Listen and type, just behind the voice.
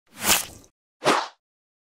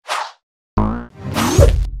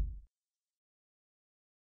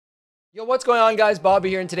Yo, what's going on, guys? Bobby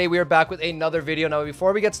here, and today we are back with another video. Now,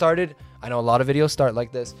 before we get started, I know a lot of videos start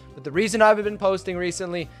like this, but the reason I've been posting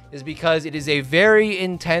recently is because it is a very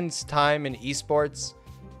intense time in esports.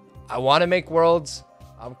 I want to make worlds.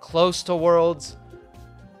 I'm close to worlds.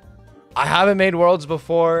 I haven't made worlds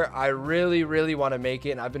before. I really want to make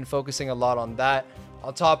it, and I've been focusing a lot on that.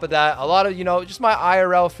 On top of that, a lot of, just my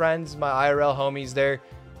IRL friends, my IRL homies, they're,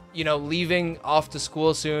 leaving off to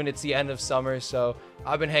school soon. It's the end of summer, so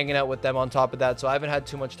I've been hanging out with them on top of that, so I haven't had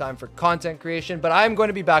too much time for content creation, but I'm going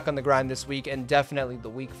to be back on the grind this week and definitely the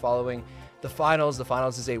week following the finals. The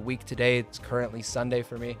finals is a week today. It's currently Sunday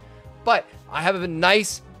for me, but I have a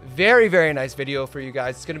nice, very nice video for you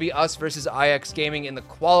guys. It's going to be us versus IX Gaming in the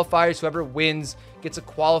qualifiers. Whoever wins gets a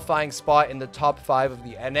qualifying spot in the top 5 of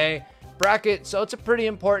the NA bracket, so it's a pretty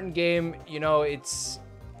important game. It's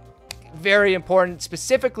very important,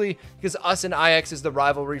 specifically because us and IX is the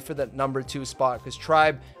rivalry for the number 2 spot, because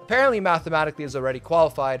Tribe apparently mathematically is already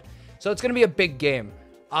qualified, so it's going to be a big game.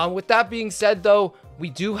 With that being said, though, we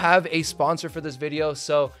do have a sponsor for this video,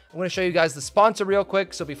 so I'm going to show you guys the sponsor real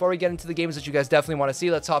quick. So before we get into the games that you guys definitely want to see,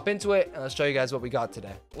 let's hop into it and let's show you guys what we got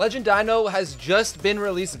today. Legendino has just been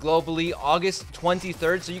released globally August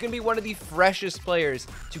 23rd, so you can be one of the freshest players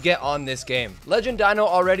to get on this game. Legendino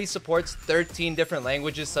already supports 13 different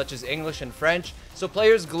languages such as English and French, so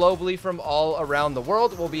players globally from all around the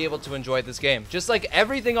world will be able to enjoy this game. Just like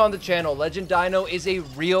everything on the channel, Legendino is a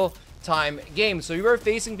real time game, so you are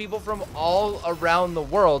facing people from all around the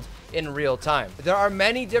world in real time. There are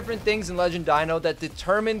many different things in Legendino that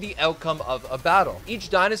determine the outcome of a battle. Each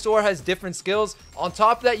dinosaur has different skills. On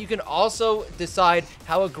top of that, you can also decide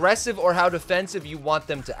how aggressive or how defensive you want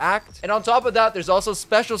them to act. And on top of that, there's also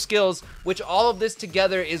special skills, which all of this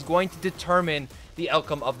together is going to determine the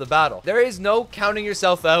outcome of the battle. There is no counting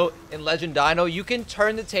yourself out in Legendino. You can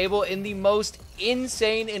turn the table in the most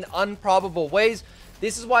insane and improbable ways.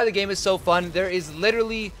 This is why the game is so fun. There is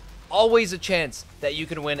literally always a chance that you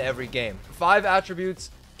can win every game. 5 attributes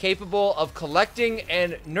capable of collecting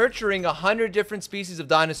and nurturing 100 different species of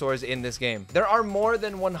dinosaurs in this game. There are more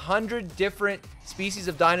than 100 different species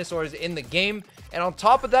of dinosaurs in the game, and on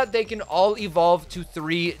top of that, they can all evolve to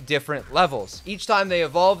 3 different levels. Each time they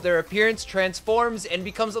evolve, their appearance transforms and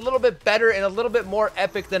becomes a little bit better and a little bit more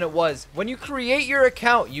epic than it was. When you create your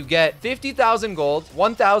account, you get 50,000 gold,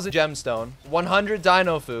 1,000 gemstone, 100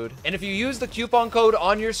 dino food, and if you use the coupon code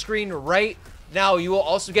on your screen right now, you will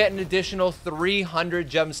also get an additional 300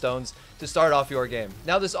 gemstones to start off your game.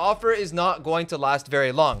 Now, this offer is not going to last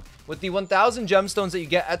very long. With the 1,000 gemstones that you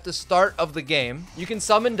get at the start of the game, you can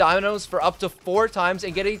summon dinos for up to 4 times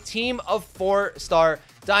and get a team of 4-star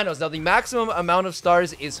dinos. Now, the maximum amount of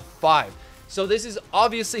stars is 5. So this is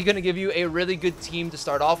obviously going to give you a really good team to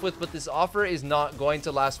start off with, but this offer is not going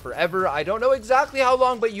to last forever. I don't know exactly how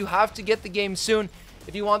long, but you have to get the game soon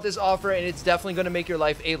if you want this offer, and it's definitely going to make your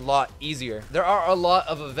life a lot easier. There are a lot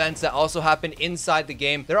of events that also happen inside the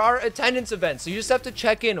game. There are attendance events, so you just have to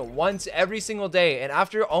check in once every single day, and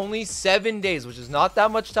after only 7 days, which is not that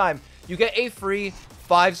much time, you get a free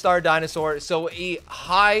 5-star dinosaur, so a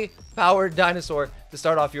high-powered dinosaur to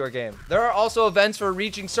start off your game. There are also events for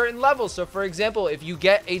reaching certain levels, so for example, if you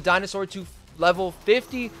get a dinosaur to level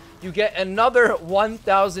 50, you get another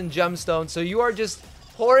 1,000 gemstones, so you are just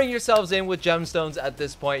pouring yourselves in with gemstones at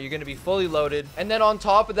this point. You're going to be fully loaded, and then on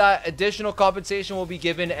top of that, additional compensation will be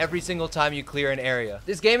given every single time you clear an area.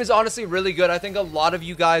 This game is honestly really good. I think a lot of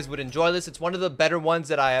you guys would enjoy this. It's one of the better ones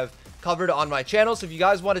that I have covered on my channel, so if you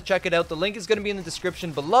guys want to check it out, the link is going to be in the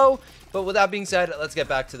description below. But with that being said, let's get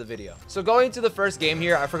back to the video. So going to the first game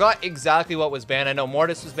here, I forgot exactly what was banned. I know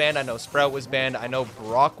Mortis was banned, I know Sprout was banned, I know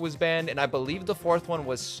Brock was banned, and I believe the 4th one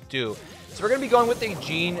was Stu. So we're going to be going with a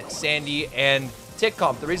Gene, Sandy, and Tick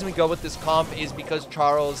comp. The reason we go with this comp is because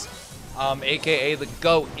Charles, aka the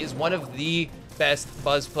GOAT, is one of the best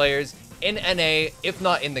Buzz players in NA, if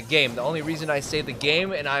not in the game. The only reason I say the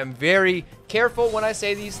game, and I'm very careful when I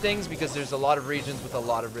say these things because there's a lot of regions with a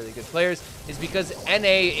lot of really good players, is because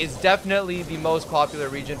NA is definitely the most popular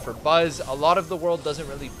region for Buzz. A lot of the world doesn't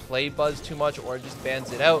really play Buzz too much or just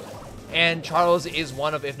bans it out, and Charles is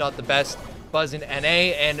one of, if not the best, Buzz in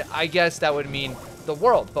NA, and I guess that would mean the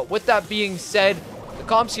world. But with that being said, the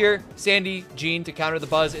comps here, Sandy, Gene to counter the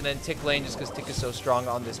Buzz, and then Tick lane just because Tick is so strong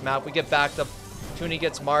on this map. We get backed up, Toonie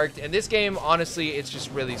gets marked, and this game, honestly, it's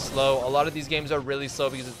just really slow. A lot of these games are really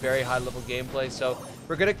slow because it's very high level gameplay, so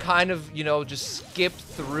we're gonna kind of, just skip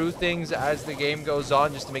through things as the game goes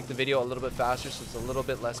on just to make the video a little bit faster, so it's a little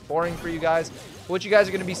bit less boring for you guys. What you guys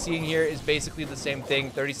are gonna be seeing here is basically the same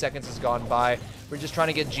thing. 30 seconds has gone by. We're just trying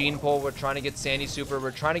to get Gene pull. We're trying to get Sandy super.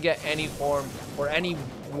 We're trying to get any form or any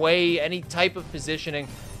way, any type of positioning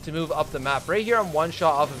to move up the map. Right here, I'm one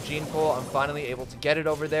shot off of Gene Pool. I'm finally able to get it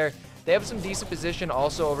over there. They have some decent position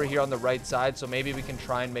also over here on the right side, so maybe we can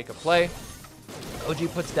try and make a play. OG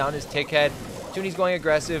puts down his tick head. Tooney's going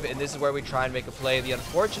aggressive, and this is where we try and make a play. The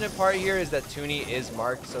unfortunate part here is that Tooney is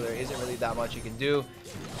marked, so there isn't really that much he can do.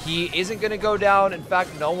 He isn't going to go down. In fact,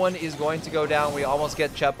 no one is going to go down. We almost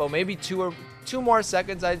get Chepo. Maybe two more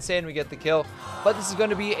seconds, I'd say, and we get the kill. But this is going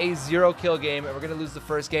to be a 0-kill game, and we're going to lose the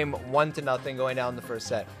first game 1-0 going down the first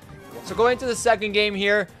set. So going to the second game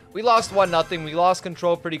here, we lost 1-0. We lost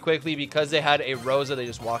control pretty quickly because they had a Rosa. They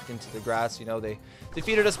just walked into the grass. You know, they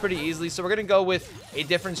defeated us pretty easily. So we're going to go with a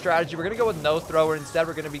different strategy. We're going to go with no thrower. Instead,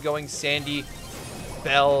 we're going to be going Sandy,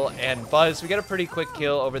 Bell, and Buzz. We get a pretty quick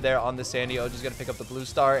kill over there on the Sandy. OG's going to pick up the blue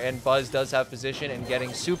star, and Buzz does have position and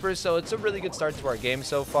getting super. So it's a really good start to our game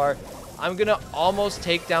so far. I'm going to almost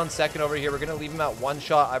take down second over here. We're going to leave him at one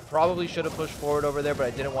shot. I probably should have pushed forward over there, but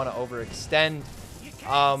I didn't want to overextend.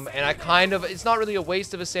 And I kind of, it's not really a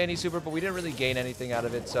waste of a Sandy super, but we didn't really gain anything out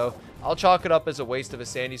of it. So I'll chalk it up as a waste of a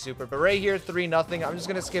Sandy super. But right here, 3-0. I'm just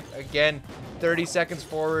going to skip again 30 seconds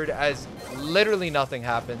forward as literally nothing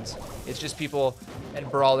happens. It's just people and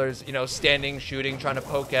brawlers, you know, standing, shooting, trying to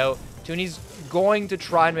poke out. Tooney's going to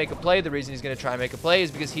try and make a play. The reason he's going to try and make a play is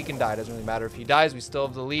because he can die. It doesn't really matter if he dies. We still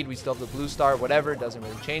have the lead. We still have the blue star, whatever. It doesn't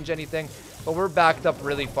really change anything. But we're backed up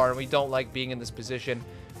really far, and we don't like being in this position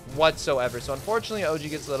whatsoever. So unfortunately, OG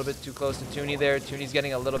gets a little bit too close to Tooney there. Tooney's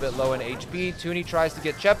getting a little bit low in HP. Tooney tries to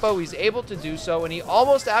get Chepo. He's able to do so, and he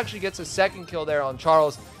almost actually gets a second kill there on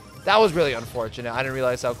Charles. That was really unfortunate. I didn't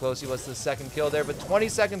realize how close he was to the second kill there, but 20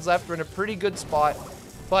 seconds left. We're in a pretty good spot,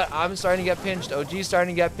 but I'm starting to get pinched. OG's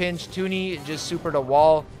starting to get pinched. Tooney just supered a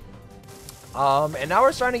wall. And now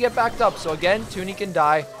we're starting to get backed up. So again, Tooney can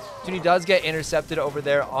die. Tooney does get intercepted over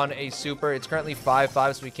there on a super. It's currently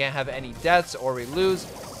 5-5, so we can't have any deaths or we lose.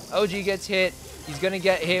 OG gets hit. He's going to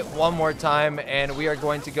get hit one more time, and we are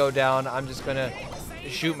going to go down. I'm just going to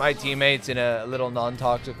shoot my teammates in a little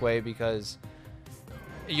non-toxic way because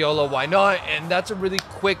YOLO, why not? And that's a really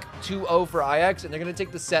quick 2-0 for IX, and they're going to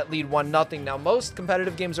take the set lead 1-0. Now, most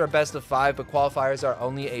competitive games are best of 5, but qualifiers are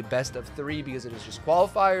only a best of 3 because it is just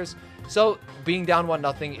qualifiers. So being down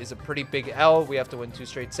 1-0 is a pretty big L. We have to win 2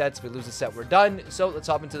 straight sets. If we lose a set, we're done. So let's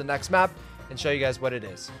hop into the next map and show you guys what it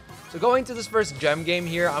is. So going to this first gem game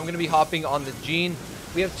here, I'm going to be hopping on the Gene.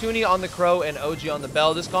 We have Tooney on the Crow and OG on the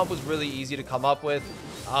Bell. This comp was really easy to come up with.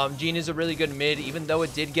 Gene is a really good mid, even though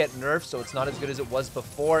it did get nerfed, so it's not as good as it was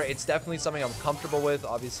before. It's definitely something I'm comfortable with.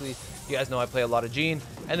 Obviously, you guys know I play a lot of Gene.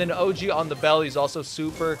 And then OG on the Bell, he's also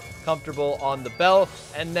super comfortable on the Bell.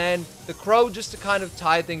 And then the Crow, just to kind of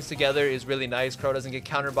tie things together, is really nice. Crow doesn't get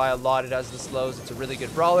countered by a lot. It has the slows. It's a really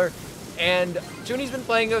good brawler. And Tooney's been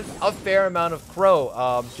playing a fair amount of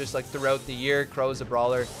Crow, just like throughout the year. Crow is a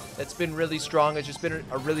brawler that's been really strong. It's just been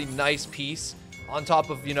a really nice piece on top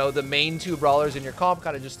of, you know, the main 2 brawlers in your comp.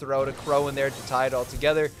 Kind of just throw out a Crow in there to tie it all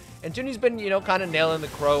together. And Tooney's been, you know, kind of nailing the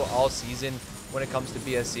Crow all season when it comes to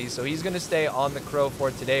BSC. So he's going to stay on the Crow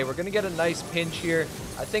for today. We're going to get a nice pinch here.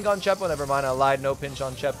 I think on Chepo. Never mind, I lied. No pinch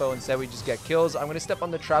on Chepo. Instead, we just get kills. I'm going to step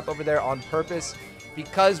on the trap over there on purpose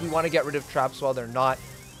because we want to get rid of traps while they're not,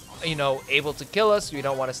 you know, able to kill us. We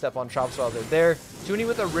don't want to step on traps while they're there. Tooney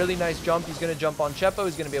with a really nice jump. He's going to jump on Chepo.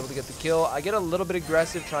 He's going to be able to get the kill. I get a little bit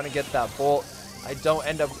aggressive trying to get that bolt. I don't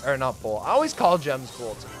end up, or not bolt. I always call gems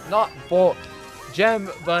bolts, not bolt. Gem,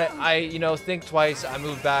 but I, you know, think twice. I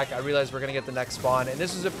move back. I realize we're going to get the next spawn. And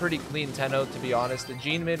this was a pretty clean 10-0, to be honest. The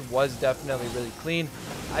Gene mid was definitely really clean.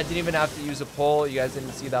 I didn't even have to use a pull. You guys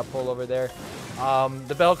didn't see that pull over there.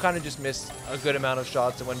 The Bell kind of just missed a good amount of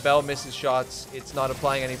shots. And when Bell misses shots, it's not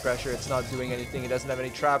applying any pressure. It's not doing anything. It doesn't have any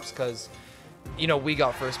traps because, you know, we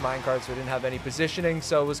got first minecart, so we didn't have any positioning.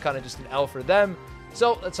 So it was kind of just an L for them.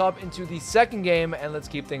 So let's hop into the second game and let's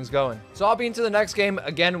keep things going. So hopping into the next game,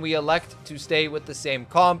 again, we elect to stay with the same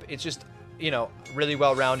comp. It's just, you know, really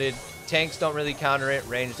well-rounded. Tanks don't really counter it.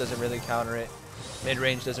 Range doesn't really counter it.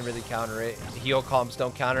 Mid-range doesn't really counter it. Heal comps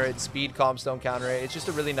don't counter it. Speed comps don't counter it. It's just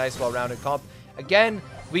a really nice, well-rounded comp. Again,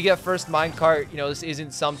 we get first minecart. You know, this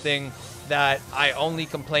isn't something that I only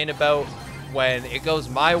complain about when it goes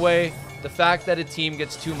my way. The fact that a team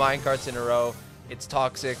gets 2 minecarts in a row, it's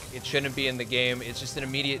toxic. It shouldn't be in the game. It's just an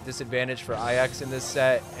immediate disadvantage for IX in this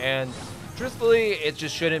set. And truthfully, it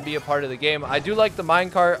just shouldn't be a part of the game. I do like the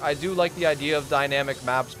minecart. I do like the idea of dynamic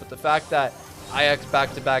maps. But the fact that IX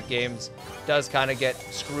back-to-back games does kind of get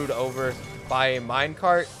screwed over by a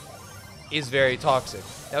minecart is very toxic.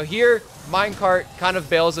 Now here, minecart kind of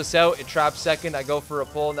bails us out. It traps second. I go for a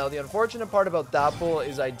pull. Now the unfortunate part about that pull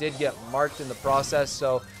is I did get marked in the process.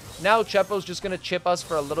 So Now Chepo's just going to chip us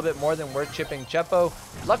for a little bit more than we're chipping Chepo.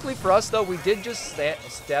 Luckily for us, though, we did just step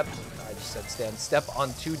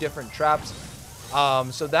on 2 different traps.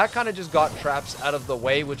 So that kind of just got traps out of the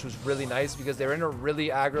way, which was really nice because they were in a really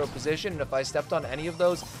aggro position. And if I stepped on any of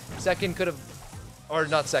those, Second could have, or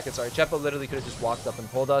not Second, sorry, Chepo literally could have just walked up and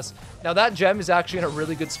pulled us. Now that gem is actually in a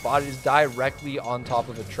really good spot. It is directly on top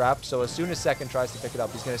of a trap. So as soon as Second tries to pick it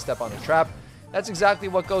up, he's going to step on a trap. That's exactly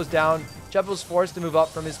what goes down. Chepo's forced to move up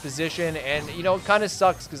from his position. And, you know, it kind of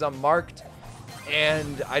sucks because I'm marked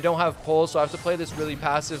and I don't have pull, so I have to play this really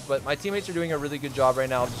passive. But my teammates are doing a really good job right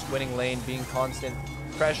now of just winning lane, being constant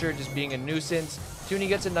pressure, just being a nuisance. Toonie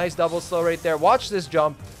gets a nice double slow right there. Watch this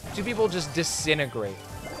jump. 2 people just disintegrate.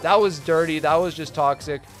 That was dirty. That was just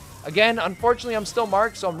toxic. Again, unfortunately, I'm still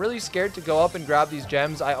marked, so I'm really scared to go up and grab these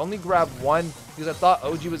gems. I only grabbed 1 because I thought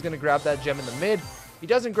OG was going to grab that gem in the mid. He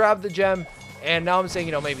doesn't grab the gem. And now I'm saying,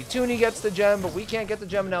 you know, maybe Toonie gets the gem, but we can't get the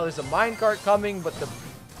gem. Now there's a minecart coming, but the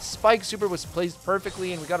spike super was placed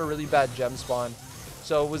perfectly, and we got a really bad gem spawn.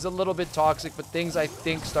 So it was a little bit toxic, but things I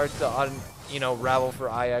think start to ravel for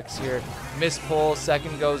IX here. Miss pull,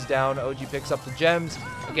 Second goes down. OG picks up the gems.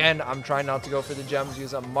 Again, I'm trying not to go for the gems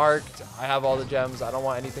because I'm marked. I have all the gems. I don't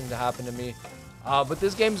want anything to happen to me. But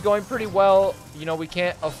this game's going pretty well. You know, we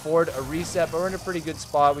can't afford a reset, but we're in a pretty good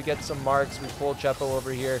spot. We get some marks. We pull Chepo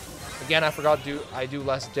over here. Again, I forgot I do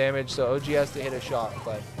less damage, so OG has to hit a shot.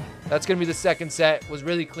 But that's going to be the second set. Was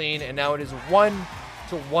really clean, and now it is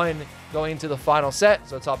 1-1 going into the final set.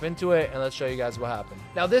 So let's hop into it, and let's show you guys what happened.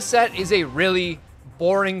 Now, this set is a really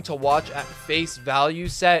boring to watch at face value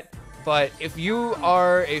set. But if you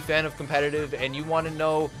are a fan of competitive and you want to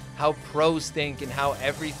know how pros think and how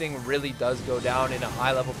everything really does go down in a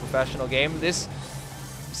high-level professional game, this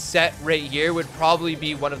set right here would probably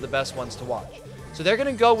be one of the best ones to watch. So they're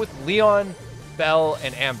going to go with Leon, Bell,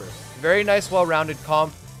 and Amber. Very nice, well-rounded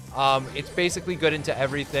comp. It's basically good into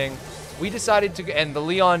everything. We decided to, and the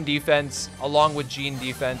Leon defense, along with Jean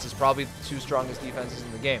defense, is probably the 2 strongest defenses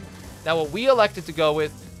in the game. Now, what we elected to go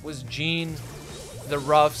with was Jean, the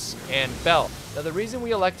Ruffs, and Bell. Now, the reason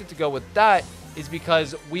we elected to go with that is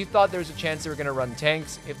because we thought there was a chance they were going to run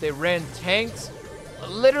tanks. If they ran tanks,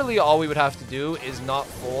 literally all we would have to do is not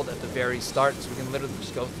fold at the very start, so we can literally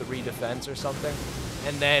just go 3 defense or something.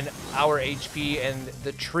 And then our HP and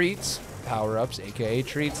the treats, power-ups, aka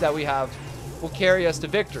treats that we have, will carry us to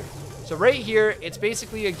victory. So right here, it's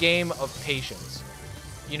basically a game of patience.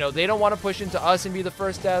 You know, they don't want to push into us and be the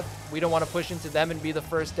first death. We don't want to push into them and be the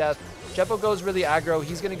first death. Chepo goes really aggro.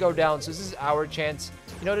 He's going to go down. So this is our chance,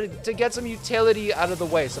 you know, to get some utility out of the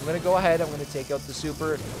way. So I'm going to go ahead. I'm going to take out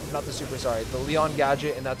the Leon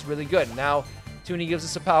gadget, and that's really good. Now, Toonie gives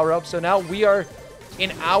us a power up. So now we are,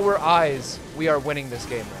 in our eyes, we are winning this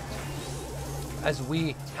game right. As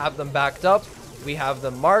we have them backed up, we have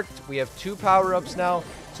them marked. We have 2 power ups now.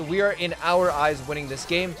 So we are, in our eyes, winning this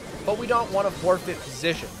game, but we don't want to forfeit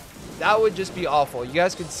position. That would just be awful. You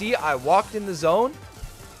guys can see I walked in the zone.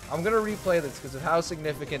 I'm going to replay this because of how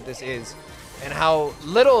significant this is and how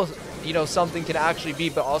little, you know, something can actually be,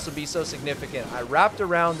 but also be so significant. I wrapped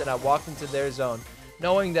around and I walked into their zone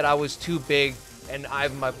knowing that I was too big and I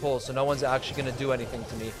have my pull, so no one's actually going to do anything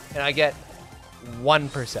to me. And I get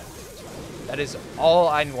 1%. That is all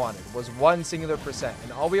I wanted, was 1 singular percent.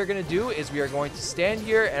 And all we are going to do is we are going to stand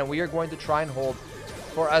here and we are going to try and hold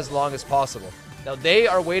for as long as possible. Now, they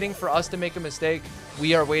are waiting for us to make a mistake.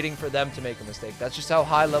 We are waiting for them to make a mistake. That's just how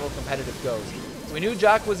high-level competitive goes. We knew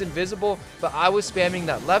Jack was invisible, but I was spamming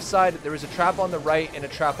that left side. There was a trap on the right and a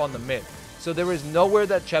trap on the mid. So there was nowhere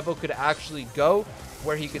that Chepo could actually go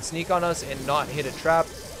where he could sneak on us and not hit a trap.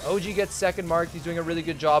 OG gets second marked. He's doing a really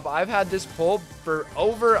good job. I've had this pull for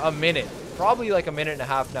over a minute, probably like a minute and a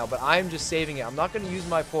half now, but I'm just saving it. I'm not going to use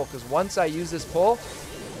my pull because once I use this pull,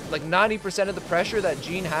 like 90% of the pressure that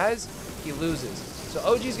Jean has, he loses. So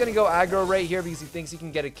OG's going to go aggro right here because he thinks he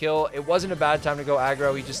can get a kill. It wasn't a bad time to go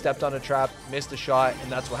aggro. He just stepped on a trap, missed a shot,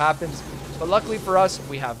 and that's what happens. But luckily for us,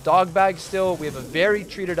 we have Dog Bag still. We have a very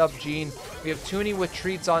treated up Jean. We have Toonie with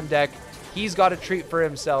treats on deck. He's got a treat for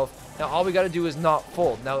himself. Now, all we got to do is not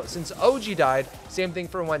fold. Now, since OG died, same thing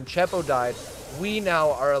for when Chepo died, we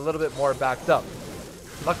now are a little bit more backed up.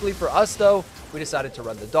 Luckily for us, though, we decided to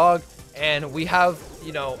run the dog, and we have,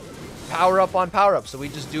 you know, power up on power up, so we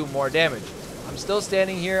just do more damage. I'm still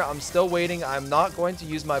standing here. I'm still waiting. I'm not going to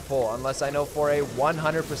use my pull unless I know for a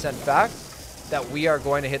 100% fact that we are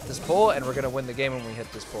going to hit this pull and we're going to win the game when we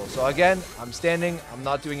hit this pull. So again, I'm standing. I'm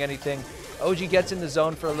not doing anything. OG gets in the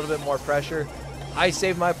zone for a little bit more pressure. I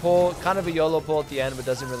saved my pull, kind of a YOLO pull at the end, but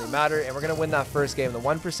doesn't really matter. And we're going to win that first game. The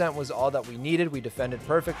 1% was all that we needed. We defended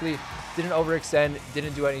perfectly, didn't overextend,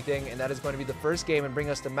 didn't do anything. And that is going to be the first game and bring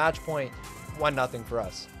us to match point 1-0 for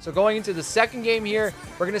us. So going into the second game here,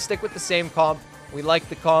 we're going to stick with the same comp. We like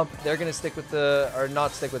the comp. They're going to stick with the, or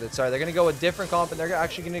not stick with it, sorry. They're going to go a different comp, and they're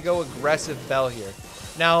actually going to go aggressive Bell here.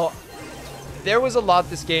 Now, there was a lot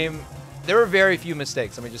this game. There were very few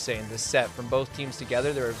mistakes, let me just say, in this set from both teams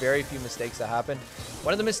together. There were very few mistakes that happened.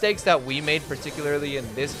 One of the mistakes that we made, particularly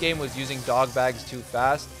in this game, was using dog bags too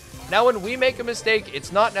fast. Now, when we make a mistake,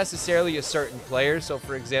 it's not necessarily a certain player. So,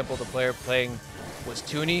 for example, the player playing was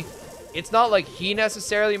Toonie. It's not like he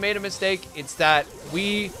necessarily made a mistake. It's that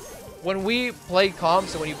when we play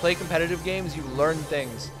comps and when you play competitive games, you learn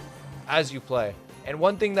things as you play. And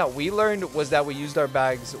one thing that we learned was that we used our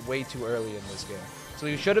bags way too early in this game. So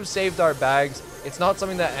we should have saved our bags. It's not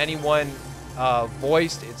something that anyone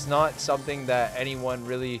voiced. It's not something that anyone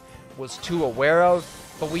really was too aware of.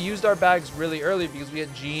 But we used our bags really early because we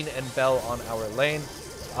had Jean and Bell on our lane.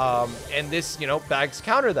 And this, bags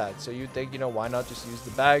counter that. So you think, why not just use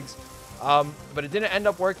the bags? But it didn't end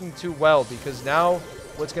up working too well because now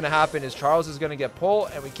what's going to happen is Charles is going to get pull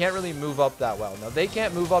and we can't really move up that well. Now they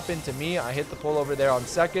can't move up into me. I hit the pull over there on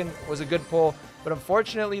second. It was a good pull, but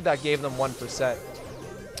unfortunately that gave them 1%.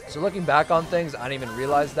 So looking back on things, I didn't even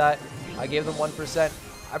realize that. I gave them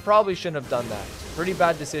 1%. I probably shouldn't have done that. Pretty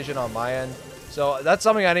bad decision on my end. So that's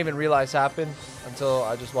something I didn't even realize happened until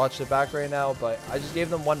I just watched it back right now. But I just gave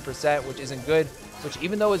them 1%, which isn't good. Which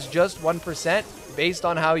even though it's just 1%, based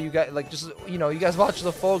on how you guys, you guys watch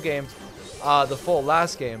the full game, the full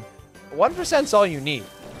last game, 1% is all you need.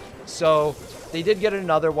 So they did get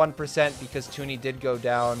another 1% because Toonie did go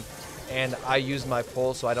down. And I used my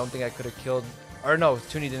pull, so I don't think I could have killed... Or no,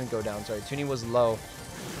 Toonie didn't go down, sorry. Toonie was low,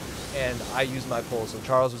 and I used my pull. So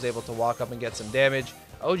Charles was able to walk up and get some damage.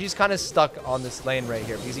 OG's kind of stuck on this lane right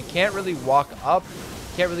here because he can't really walk up,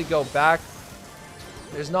 can't really go back.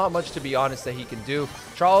 There's not much, to be honest, that he can do.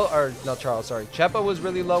 Chepa was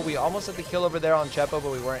really low. We almost had the kill over there on Chepa,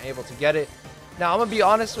 but we weren't able to get it. Now, I'm going to be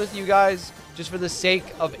honest with you guys, just for the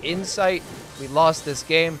sake of insight, we lost this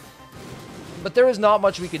game. But there is not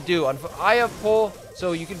much we could do. I have pull,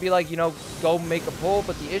 so you can be like, go make a pull.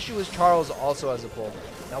 But the issue is Charles also has a pull.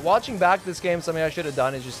 Now, watching back this game, something I should have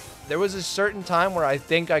done is just... There was a certain time where I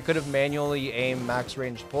think I could have manually aimed max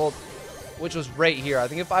range pull, which was right here. I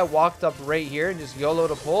think if I walked up right here and just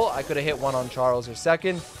YOLO'd a pull, I could have hit one on Charles or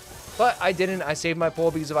second. But I didn't. I saved my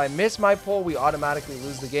pull because if I miss my pull, we automatically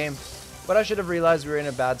lose the game. But I should have realized we were in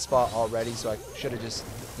a bad spot already, so I should have just,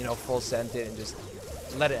 full sent it and just...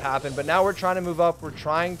 let it happen. But now we're trying to move up. We're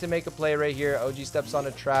trying to make a play right here. OG steps on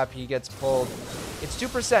a trap. He gets pulled. It's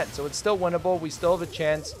 2%, so it's still winnable. We still have a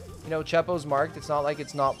chance. Chepo's marked. It's not like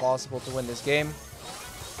it's not possible to win this game,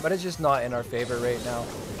 but it's just not in our favor right now.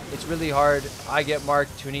 It's really hard. I get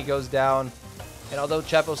marked. Toonie goes down. And although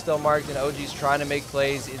Chepo's still marked and OG's trying to make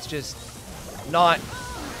plays, it's just not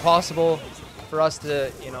possible for us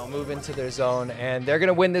to, move into their zone. And they're going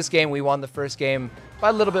to win this game. We won the first game by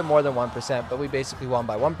a little bit more than 1%, but we basically won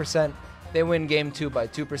by 1%. They win game 2 by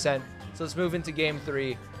 2%. So let's move into game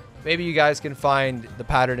 3. Maybe you guys can find the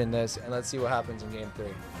pattern in this, and let's see what happens in game 3.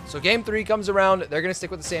 So game 3 comes around. They're going to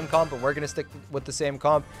stick with the same comp, and we're going to stick with the same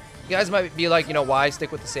comp. You guys might be like, why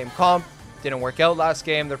stick with the same comp? Didn't work out last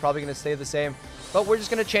game. They're probably going to stay the same. But we're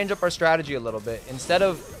just going to change up our strategy a little bit. Instead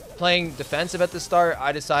of playing defensive at the start,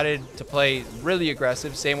 I decided to play really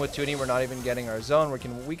aggressive. Same with Toonie. We're not even getting our zone.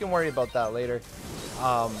 We can worry about that later.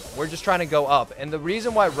 We're just trying to go up. And the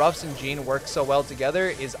reason why Ruffs and Jean work so well together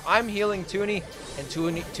is I'm healing Toonie, and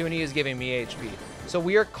Toonie is giving me HP. So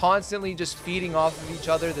we are constantly just feeding off of each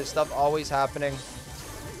other. There's stuff always happening.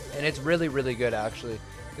 And it's really, really good, actually.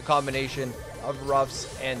 The combination of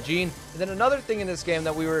Ruffs and Jean. And then another thing in this game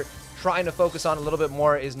that we were trying to focus on a little bit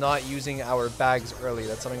more is not using our bags early.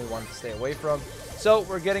 That's something we wanted to stay away from. So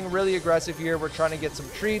we're getting really aggressive here. We're trying to get some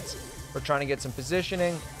treats. We're trying to get some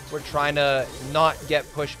positioning. We're trying to not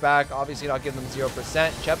get pushed back. Obviously not give them 0%.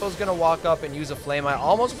 Chepo's going to walk up and use a flame. I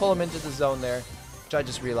almost pull him into the zone there, which I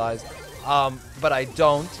just realized. But I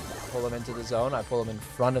don't pull him into the zone. I pull him in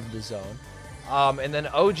front of the zone. And then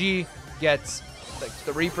OG gets like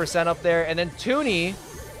 3% up there. And then Toonie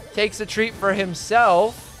takes a treat for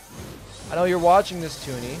himself. I know you're watching this,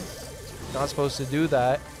 Toonie. Not supposed to do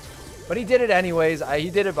that. But he did it anyways. He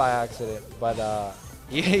did it by accident. But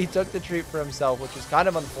he took the treat for himself, which is kind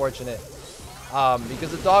of unfortunate.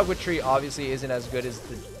 Because the dog with treat obviously isn't as good as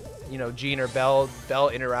the, Jean or Bell. Bell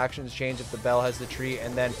interactions change if the Bell has the treat.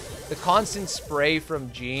 And then the constant spray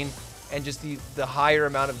from Jean and just the higher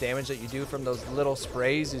amount of damage that you do from those little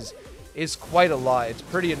sprays is is quite a lot. It's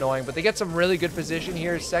pretty annoying, but they get some really good position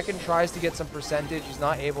here. Second tries to get some percentage. He's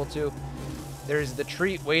not able to. There's the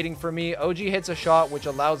treat waiting for me. OG hits a shot, which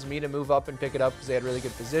allows me to move up and pick it up because they had really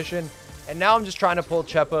good position. And now I'm just trying to pull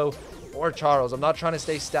Chepo or Charles. I'm not trying to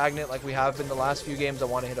stay stagnant like we have been the last few games. I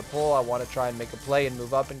want to hit a pull. I want to try and make a play and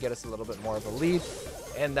move up and get us a little bit more of a lead.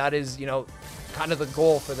 And that is, you know, kind of the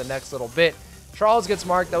goal for the next little bit. Charles gets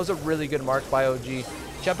marked. That was a really good mark by OG.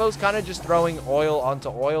 Chepo's kind of just throwing oil onto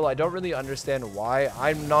oil. I don't really understand why.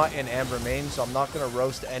 I'm not an Amber main, so I'm not going to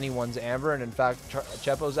roast anyone's Amber. And in fact,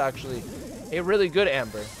 Chepo's actually a really good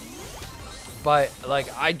Amber. But, like,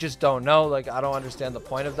 I just don't know. Like, I don't understand the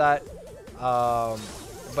point of that.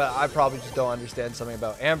 But I probably just don't understand something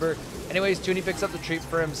about Amber. Anyways, Toonie picks up the treat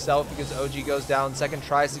for himself because OG goes down. Second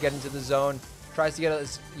tries to get into the zone. Tries to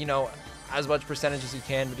get, you know, as much percentage as he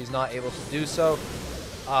can, but he's not able to do so.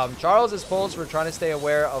 Charles is pulled, so we're trying to stay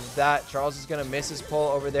aware of that. Charles is going to miss his pull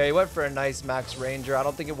over there. He went for a nice max ranger. I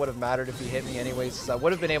don't think it would have mattered if he hit me anyways, because I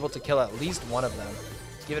would have been able to kill at least one of them,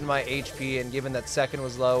 given my HP and given that second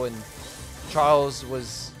was low and Charles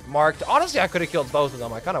was marked. Honestly, I could have killed both of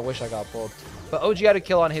them. I kind of wish I got pulled. But OG had a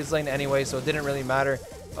kill on his lane anyway, so it didn't really matter.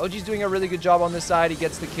 OG's doing a really good job on this side. He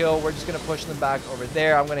gets the kill. We're just going to push them back over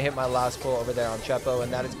there. I'm going to hit my last pull over there on Chepo,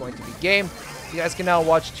 and that is going to be game. You guys can now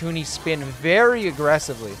watch Toonie spin very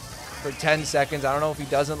aggressively for 10 seconds. I don't know if he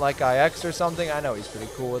doesn't like IX or something. I know he's pretty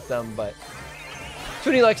cool with them, but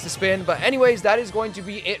Toonie likes to spin. But anyways, that is going to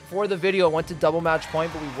be it for the video. I went to double match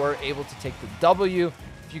point, but we were able to take the W.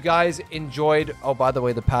 If you guys enjoyed... Oh, by the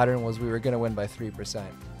way, the pattern was we were going to win by 3%.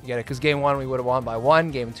 You get it? Because game 1, we would have won by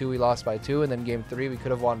 1. Game 2, we lost by 2. And then game 3, we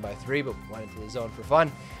could have won by 3, but we went into the zone for fun.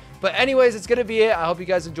 But anyways, it's going to be it. I hope you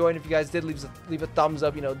guys enjoyed. If you guys did, leave a thumbs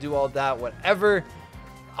up, you know, do all that, whatever.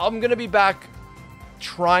 I'm going to be back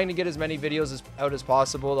trying to get as many videos out as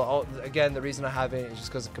possible. Again, the reason I haven't is just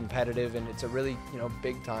because it's competitive and it's a really, you know,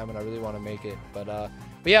 big time and I really want to make it. But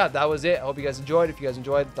yeah, that was it. I hope you guys enjoyed. If you guys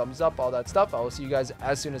enjoyed, thumbs up, all that stuff. I will see you guys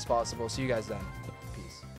as soon as possible. See you guys then.